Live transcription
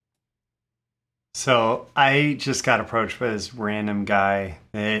So I just got approached by this random guy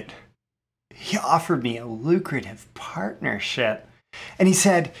that he offered me a lucrative partnership. And he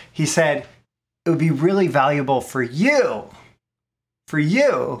said it would be really valuable for you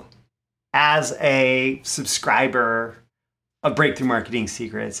as a subscriber of Breakthrough Marketing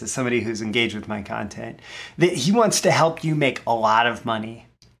Secrets, as somebody who's engaged with my content, that he wants to help you make a lot of money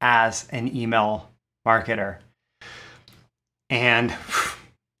as an email marketer. And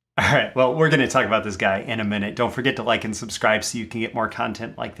all right, well, we're going to talk about this guy in a minute. Don't forget to like and subscribe so you can get more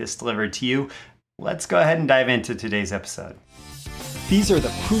content like this delivered to you. Let's go ahead and dive into today's episode. These are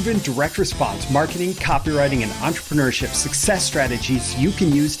the proven direct response marketing, copywriting, and entrepreneurship success strategies you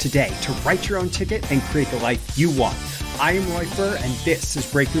can use today to write your own ticket and create the life you want. I am Roy Furr, and this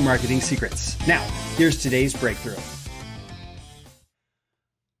is Breakthrough Marketing Secrets. Now, here's today's breakthrough.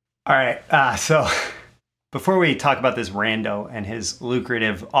 All right, so before we talk about this rando and his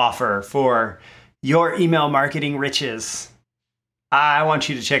lucrative offer for your email marketing riches, I want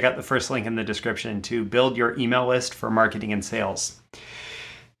you to check out the first link in the description to build your email list for marketing and sales.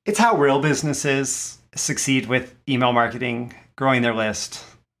 It's how real businesses succeed with email marketing, growing their list,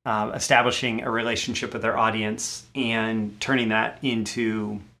 establishing a relationship with their audience, and turning that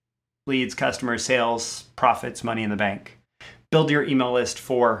into leads, customers, sales, profits, money in the bank. Build your email list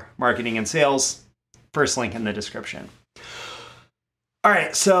for marketing and sales. First link in the description. All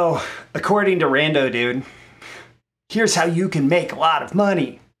right, so according to Rando Dude, here's how you can make a lot of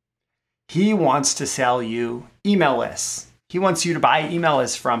money. He wants to sell you email lists. He wants you to buy email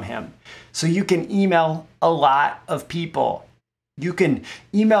lists from him so you can email a lot of people. You can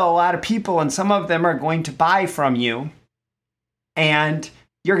email a lot of people, and some of them are going to buy from you, and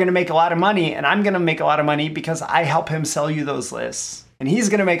you're going to make a lot of money, and I'm going to make a lot of money because I help him sell you those lists. And he's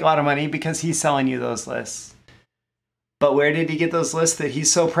going to make a lot of money because he's selling you those lists. But where did he get those lists that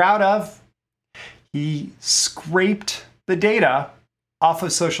he's so proud of? He scraped the data off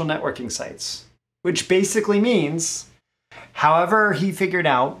of social networking sites, which basically means however he figured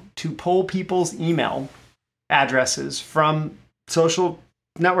out to pull people's email addresses from social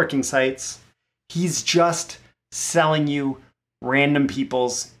networking sites, he's just selling you random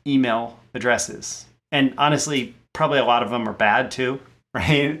people's email addresses. And honestly, probably a lot of them are bad too,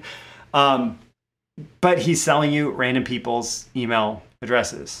 right? But he's selling you random people's email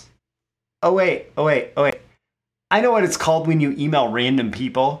addresses. Oh wait. I know what it's called when you email random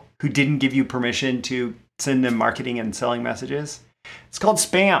people who didn't give you permission to send them marketing and selling messages. It's called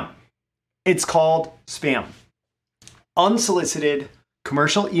spam. It's called spam. Unsolicited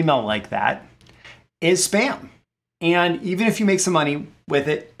commercial email like that is spam. And even if you make some money with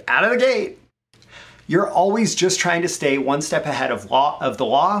it out of the gate, you're always just trying to stay one step ahead of the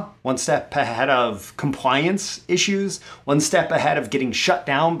law, one step ahead of compliance issues, one step ahead of getting shut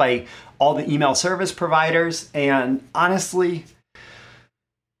down by all the email service providers. And honestly,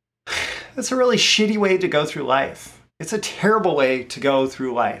 that's a really shitty way to go through life. It's a terrible way to go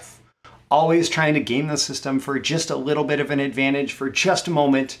through life. Always trying to game the system for just a little bit of an advantage for just a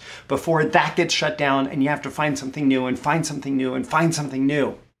moment before that gets shut down and you have to find something new and find something new and find something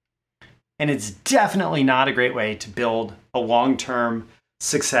new. And it's definitely not a great way to build a long-term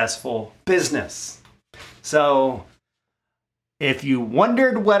successful business. So if you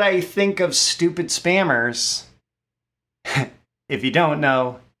wondered what I think of stupid spammers, if you don't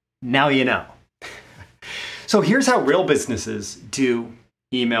know, now you know. So here's how real businesses do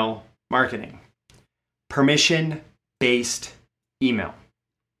email marketing. Permission-based email.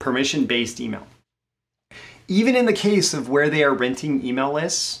 Permission-based email. Even in the case of where they are renting email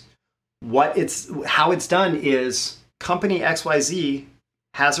lists, how it's done is company XYZ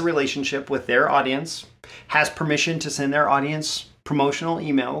has a relationship with their audience, has permission to send their audience promotional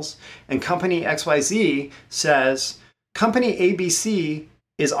emails, and company XYZ says, company ABC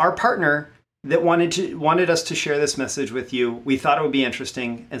is our partner that wanted us to share this message with you. We thought it would be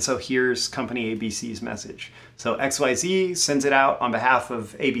interesting, and so here's company ABC's message. So XYZ sends it out on behalf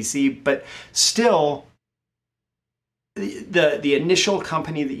of ABC, but still the initial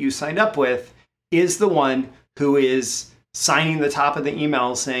company that you signed up with is the one who is signing the top of the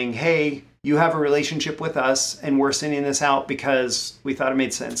email saying, hey, you have a relationship with us and we're sending this out because we thought it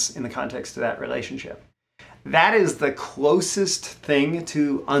made sense in the context of that relationship. That is the closest thing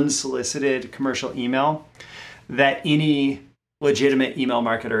to unsolicited commercial email that any legitimate email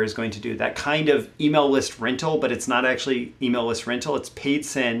marketer is going to do. That kind of email list rental, but it's not actually email list rental. It's paid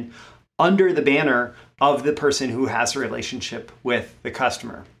send under the banner of the person who has a relationship with the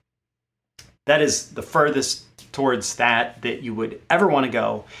customer. That is the furthest towards that you would ever want to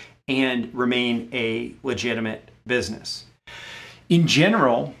go and remain a legitimate business. In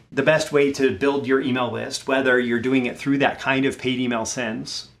general, the best way to build your email list, whether you're doing it through that kind of paid email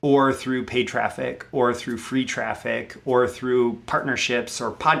sends or through paid traffic or through free traffic or through partnerships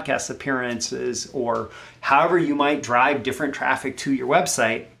or podcast appearances or however you might drive different traffic to your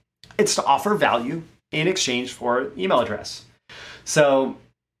website, it's to offer value in exchange for email address. So,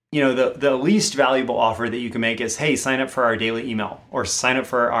 the least valuable offer that you can make is, hey, sign up for our daily email or sign up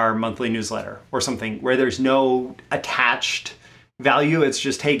for our monthly newsletter or something where there's no attached value. It's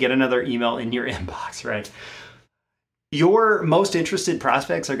just, hey, get another email in your inbox, right? Your most interested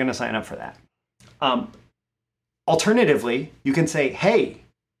prospects are going to sign up for that. Alternatively, you can say, hey,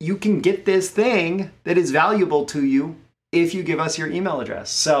 you can get this thing that is valuable to you if you give us your email address.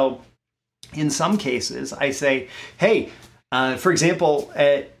 So in some cases, I say, hey, for example,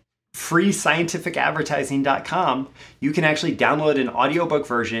 at freescientificadvertising.com, you can actually download an audiobook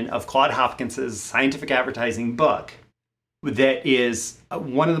version of Claude Hopkins's scientific advertising book. That is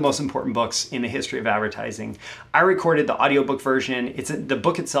one of the most important books in the history of advertising. I recorded the audiobook version. The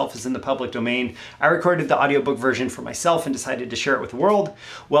book itself is in the public domain. I recorded the audiobook version for myself and decided to share it with the world.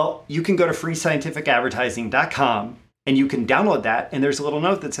 Well, you can go to freescientificadvertising.com and you can download that. And there's a little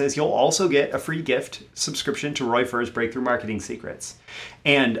note that says you'll also get a free gift subscription to Roy Furr's Breakthrough Marketing Secrets.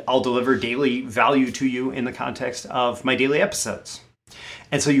 And I'll deliver daily value to you in the context of my daily episodes.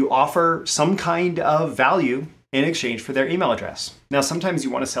 And so you offer some kind of value in exchange for their email address. Now, sometimes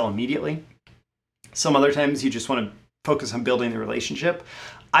you want to sell immediately. Some other times you just want to focus on building the relationship.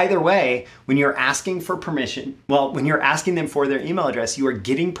 Either way, when you're asking for permission, when you're asking them for their email address, you are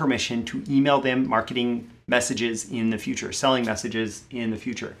getting permission to email them marketing messages in the future, selling messages in the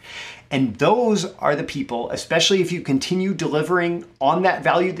future. And those are the people, especially if you continue delivering on that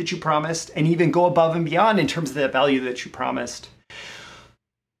value that you promised and even go above and beyond in terms of that value that you promised.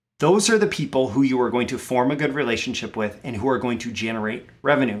 Those are the people who you are going to form a good relationship with and who are going to generate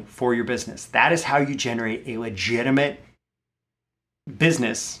revenue for your business. That is how you generate a legitimate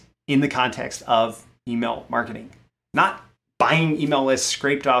business in the context of email marketing. Not buying email lists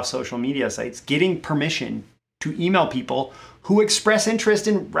scraped off social media sites, getting permission to email people who express interest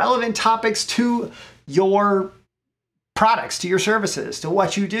in relevant topics to your products, to your services, to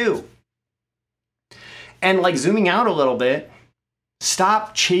what you do. And zooming out a little bit,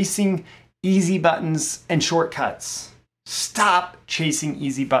 stop chasing easy buttons and shortcuts. Stop chasing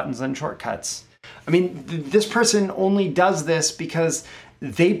easy buttons and shortcuts. I mean, this person only does this because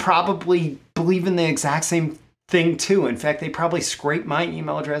they probably believe in the exact same thing too. In fact, they probably scraped my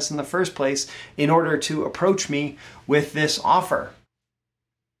email address in the first place in order to approach me with this offer.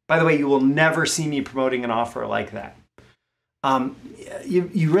 By the way, you will never see me promoting an offer like that.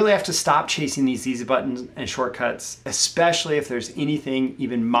 You really have to stop chasing these easy buttons and shortcuts, especially if there's anything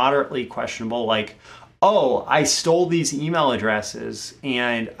even moderately questionable, like, oh, I stole these email addresses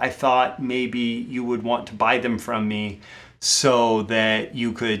and I thought maybe you would want to buy them from me so that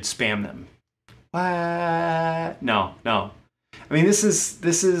you could spam them. What? No. I mean, this is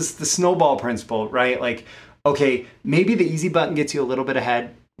the snowball principle, right? Okay, maybe the easy button gets you a little bit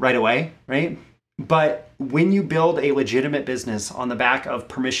ahead right away, right? But when you build a legitimate business on the back of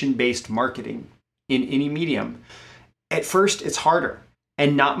permission-based marketing in any medium, at first it's harder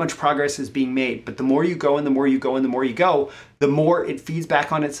and not much progress is being made. But the more you go and the more you go and the more you go, the more it feeds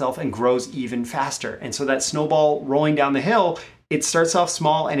back on itself and grows even faster. And so that snowball rolling down the hill, it starts off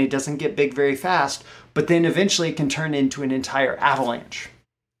small and it doesn't get big very fast, but then eventually it can turn into an entire avalanche.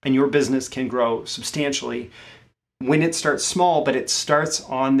 And your business can grow substantially when it starts small, but it starts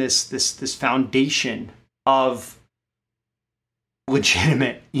on this foundation of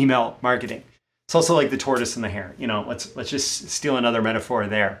legitimate email marketing. It's also like the tortoise and the hare. Let's just steal another metaphor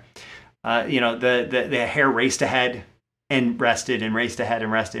there. The hare raced ahead and rested and raced ahead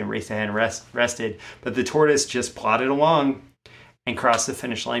and rested and raced ahead and rested, but the tortoise just plodded along and crossed the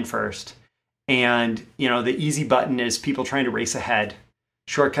finish line first. And the easy button is people trying to race ahead.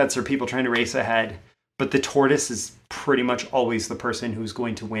 Shortcuts are people trying to race ahead. But the tortoise is pretty much always the person who's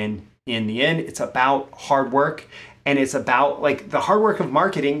going to win in the end. It's about hard work. And it's about the hard work of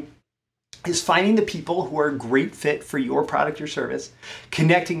marketing is finding the people who are a great fit for your product or service,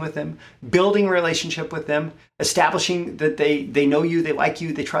 connecting with them, building a relationship with them, establishing that they know you, they like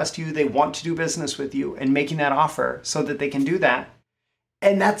you, they trust you, they want to do business with you, and making that offer so that they can do that.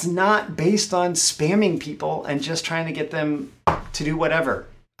 And that's not based on spamming people and just trying to get them to do whatever.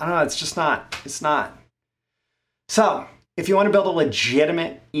 I don't know, it's not. So if you want to build a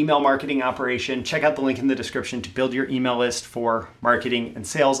legitimate email marketing operation, check out the link in the description to build your email list for marketing and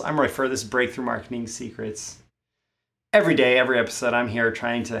sales. I'm Roy Furr. This is Breakthrough Marketing Secrets. Every day, every episode, I'm here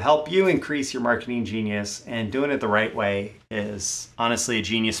trying to help you increase your marketing genius, and doing it the right way is honestly a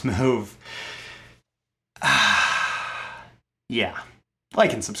genius move. Yeah.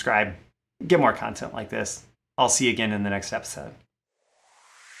 Like and subscribe. Get more content like this. I'll see you again in the next episode.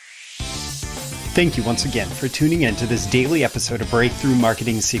 Thank you once again for tuning in to this daily episode of Breakthrough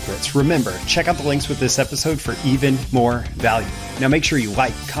Marketing Secrets. Remember, check out the links with this episode for even more value. Now make sure you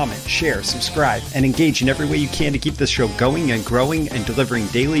like, comment, share, subscribe, and engage in every way you can to keep this show going and growing and delivering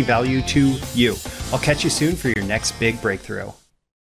daily value to you. I'll catch you soon for your next big breakthrough.